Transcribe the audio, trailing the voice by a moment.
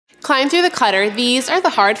climb through the clutter, these are the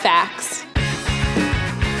hard facts.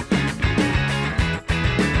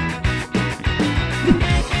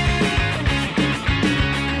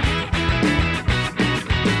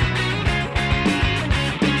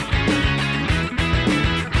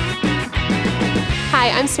 Hi,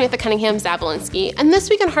 I'm Samantha Cunningham-Zabolinski, and this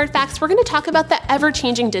week on Hard Facts, we're going to talk about the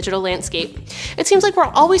ever-changing digital landscape. It seems like we're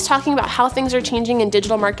always talking about how things are changing in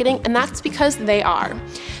digital marketing, and that's because they are.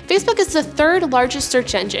 Facebook is the third largest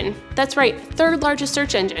search engine. That's right, third largest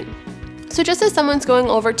search engine. So just as someone's going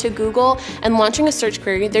over to Google and launching a search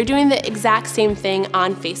query, they're doing the exact same thing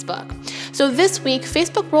on Facebook. So this week,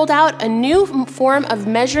 Facebook rolled out a new form of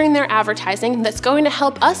measuring their advertising that's going to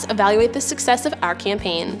help us evaluate the success of our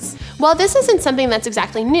campaigns. While this isn't something that's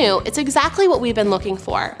exactly new, it's exactly what we've been looking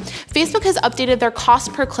for. Facebook has updated their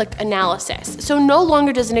cost per click analysis, so no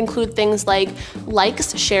longer does it include things like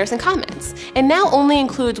likes, shares, and comments. It now only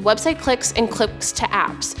includes website clicks and clicks to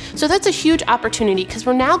apps. So that's a huge opportunity because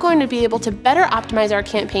we're now going to be able to better optimize our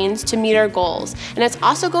campaigns to meet our goals, and it's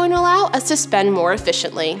also going to allow us to spend more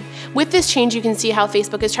efficiently. With this change, you can see how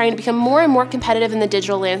Facebook is trying to become more and more competitive in the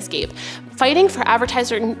digital landscape, fighting for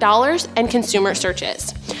advertiser dollars and consumer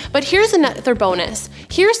searches. But here's another bonus.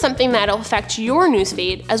 Here's something that'll affect your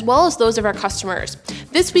newsfeed as well as those of our customers.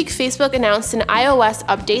 This week, Facebook announced an iOS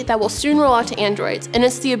update that will soon roll out to Androids, and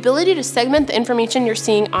it's the ability to segment the information you're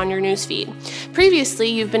seeing on your newsfeed. Previously,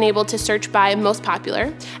 you've been able to search by most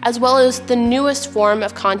popular, as well as the newest form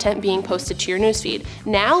of content being posted to your newsfeed.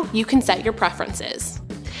 Now, you can set your preferences.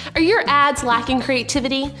 Are your ads lacking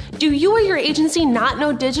creativity? Do you or your agency not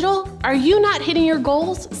know digital? Are you not hitting your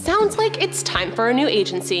goals? Sounds like it's time for a new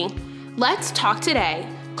agency. Let's talk today.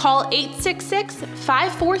 Call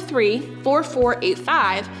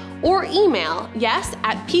 866-543-4485 or email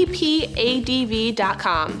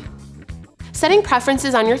yes@ppadv.com. Setting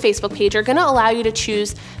preferences on your Facebook page are going to allow you to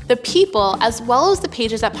choose the people as well as the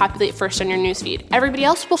pages that populate first on your newsfeed. Everybody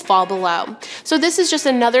else will fall below. So this is just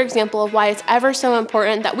another example of why it's ever so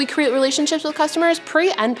important that we create relationships with customers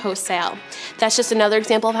pre and post sale. That's just another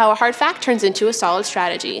example of how a hard fact turns into a solid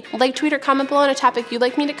strategy. Like, tweet, or comment below on a topic you'd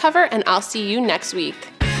like me to cover, and I'll see you next week.